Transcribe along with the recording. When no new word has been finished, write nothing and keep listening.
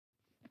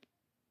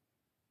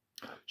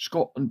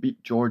Scotland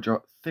beat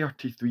Georgia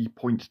 33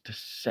 points to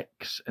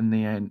 6 in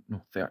the end.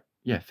 No,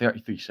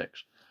 33-6.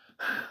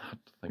 I had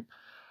to think.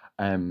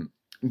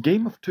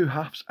 Game of two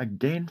halves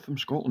again from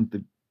Scotland.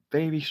 The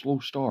very slow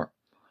start.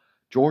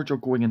 Georgia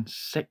going in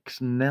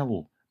 6-0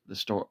 at the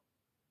start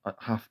at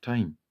half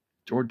time.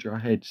 Georgia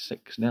ahead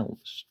 6-0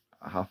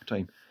 at half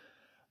time.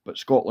 But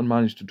Scotland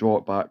managed to draw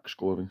it back,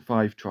 scoring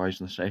 5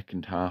 tries in the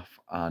second half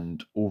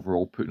and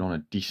overall putting on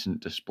a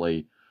decent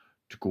display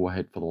to go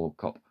ahead for the World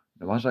Cup.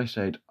 Now, as I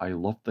said, I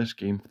loved this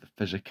game for the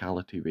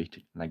physicality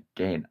rating. And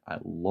again, I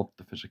loved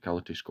the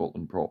physicality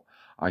Scotland brought.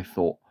 I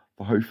thought,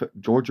 for how fit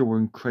Georgia were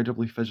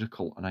incredibly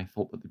physical, and I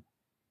thought that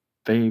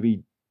they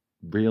very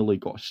rarely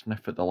got a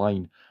sniff at the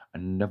line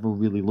and never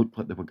really looked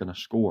like they were going to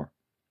score,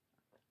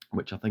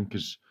 which I think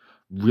is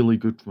really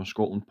good from a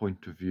Scotland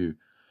point of view.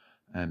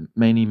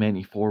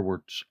 Many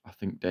forwards, I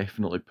think,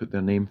 definitely put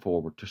their name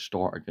forward to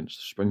start against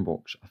the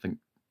Springboks. I think,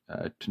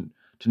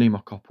 to name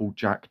a couple,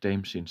 Jack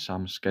Dempsey and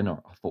Sam Skinner,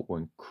 I thought were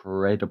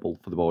incredible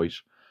for the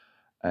boys.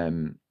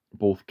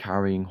 Both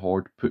carrying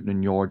hard, putting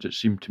in yards. It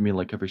seemed to me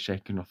like every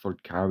second or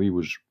third carry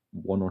was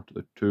one or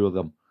two of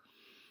them.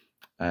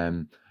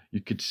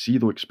 You could see,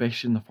 though,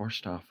 especially in the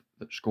first half,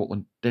 that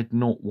Scotland did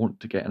not want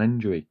to get an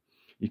injury.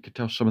 You could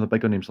tell some of the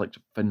bigger names like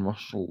Finn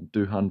Russell,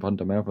 Duhan van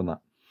der Merwe and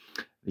that,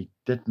 they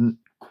didn't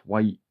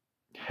quite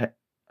hit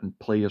and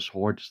play as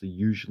hard as they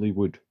usually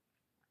would.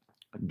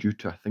 And due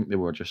to, I think they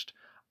were just,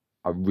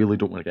 I really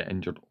don't want to get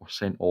injured or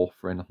sent off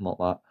or anything like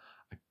that,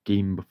 a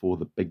game before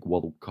the big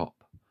World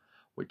Cup,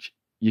 which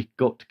you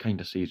got to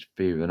kind of say is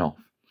fair enough.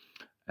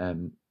 I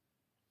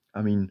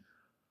mean,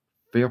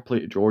 fair play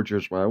to Georgia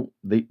as well.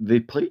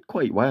 They played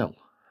quite well.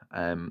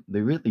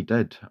 They really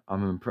did.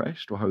 I'm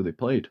impressed with how they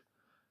played.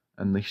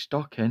 And they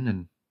stuck in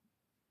and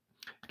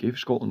gave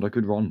Scotland a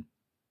good run.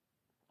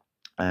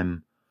 I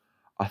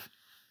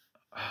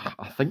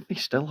think they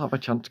still have a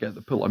chance to get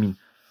the pool. I mean,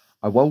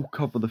 I will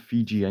cover the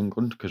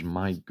Fiji-England because,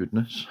 my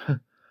goodness,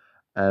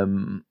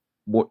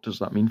 what does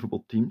that mean for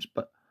both teams?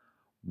 But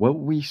will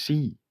we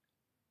see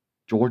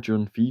Georgia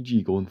and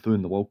Fiji going through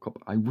in the World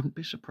Cup? I wouldn't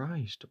be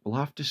surprised. We'll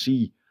have to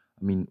see.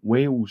 I mean,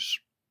 Wales,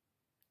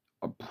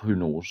 who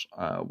knows?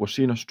 We're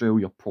seeing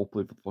Australia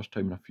properly for the first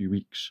time in a few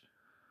weeks.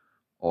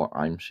 Or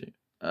I'm seeing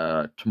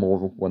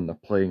tomorrow when they're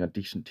playing a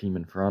decent team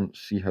in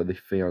France, see how they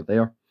fare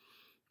there.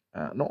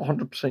 Not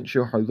 100%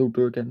 sure how they'll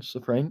do against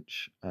the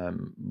French,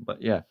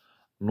 but yeah,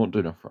 I'm not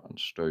doing a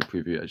France story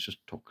preview, it's just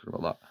talking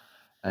about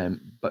that.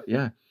 But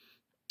yeah,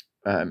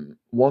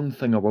 one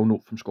thing I will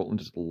note from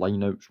Scotland is the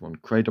lineouts were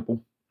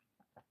incredible,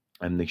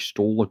 and they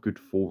stole a good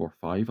 4 or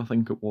 5, I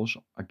think it was,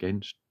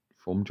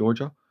 from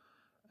Georgia.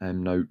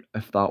 Now,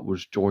 if that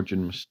was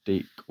Georgian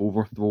mistake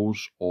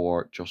overthrows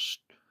or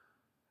just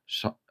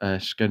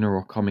Skinner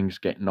or Cummings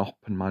getting up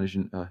and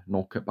managing to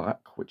knock it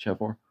back,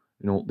 whichever,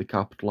 they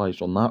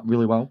capitalised on that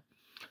really well.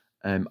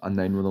 And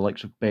then when the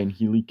likes of Ben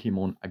Healy came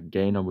on,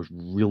 again, I was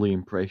really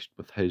impressed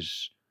with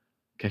his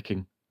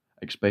kicking,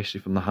 especially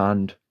from the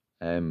hand.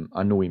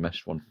 I know he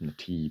missed one from the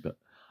tee, but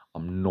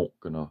I'm not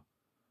going to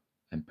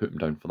put him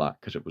down for that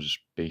because it was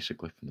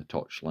basically from the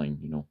touchline,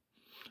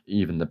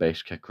 Even the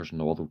best kickers in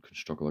the world can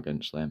struggle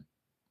against them,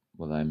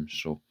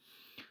 So,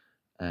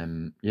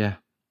 yeah.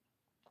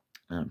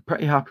 I'm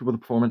pretty happy with the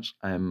performance.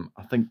 I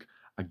think,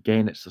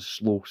 again, it's the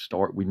slow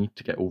start. We need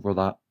to get over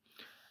that.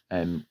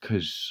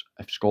 Because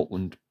if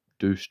Scotland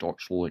do start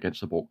slow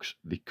against the Boks,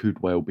 they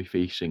could well be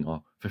facing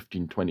a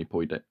 15-20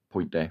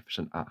 point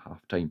deficit at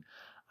half time.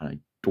 And I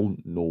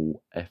don't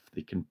know if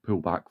they can pull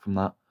back from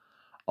that.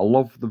 I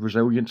love the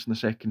resilience in the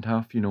second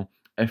half.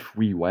 If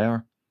we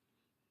were,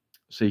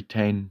 say,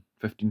 10,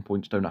 15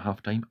 points down at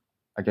half time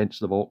against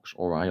the Boks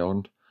or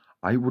Ireland,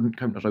 I wouldn't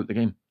count us out the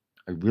game.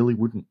 I really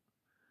wouldn't.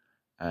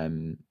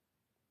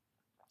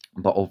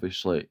 But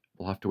obviously,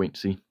 we'll have to wait and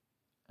see.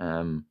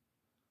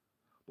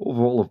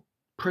 Overall, a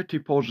pretty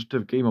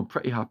positive game. I'm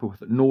pretty happy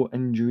with it. No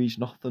injuries,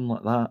 nothing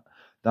like that.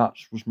 That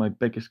was my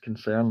biggest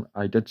concern.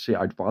 I did say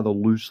I'd rather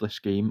lose this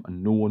game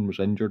and no one was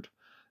injured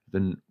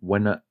than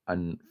win it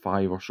and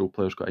 5 or so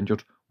players got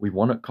injured. We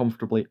won it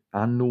comfortably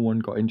and no one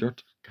got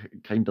injured.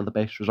 Kind of the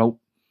best result.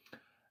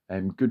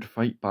 Good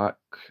fight back.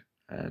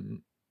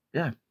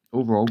 Yeah,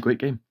 overall, great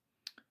game.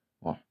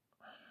 Well,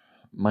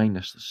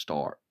 minus the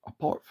start.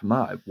 Apart from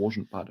that, it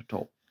wasn't bad at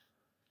all.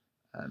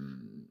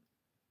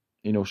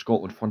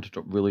 Scotland fronted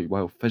up really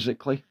well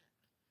physically.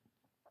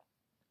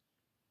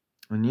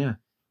 And yeah,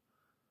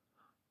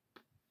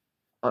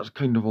 that's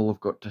kind of all I've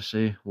got to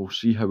say. We'll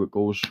see how it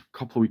goes. A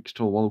couple of weeks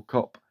till World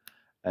Cup.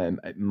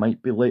 It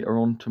might be later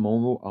on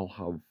tomorrow. I'll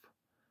have,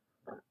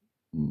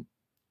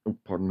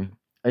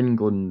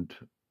 England,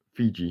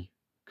 Fiji,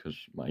 because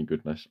my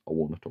goodness, I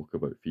want to talk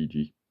about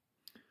Fiji.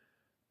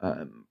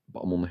 But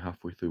I'm only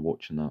halfway through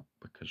watching that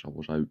because I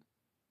was out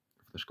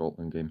for the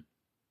Scotland game.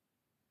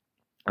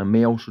 I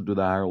may also do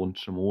the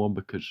Ireland-Samoa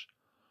because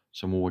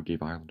Samoa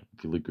gave Ireland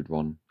a really good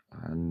run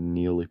and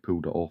nearly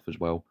pulled it off as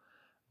well.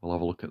 We'll have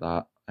a look at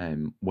that.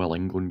 Will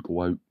England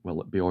go out? Will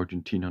it be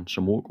Argentina and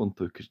Samoa going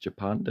through? Because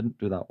Japan didn't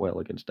do that well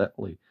against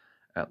Italy.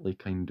 Italy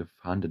kind of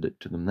handed it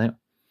to them there.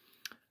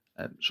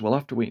 So we'll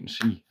have to wait and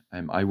see.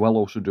 I will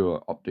also do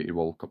updated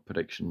World Cup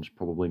predictions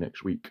probably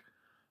next week,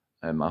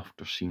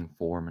 after seeing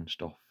form and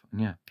stuff.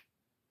 And yeah,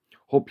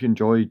 hope you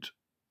enjoyed.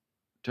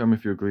 Tell me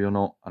if you agree or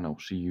not, and I'll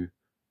see you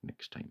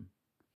next time.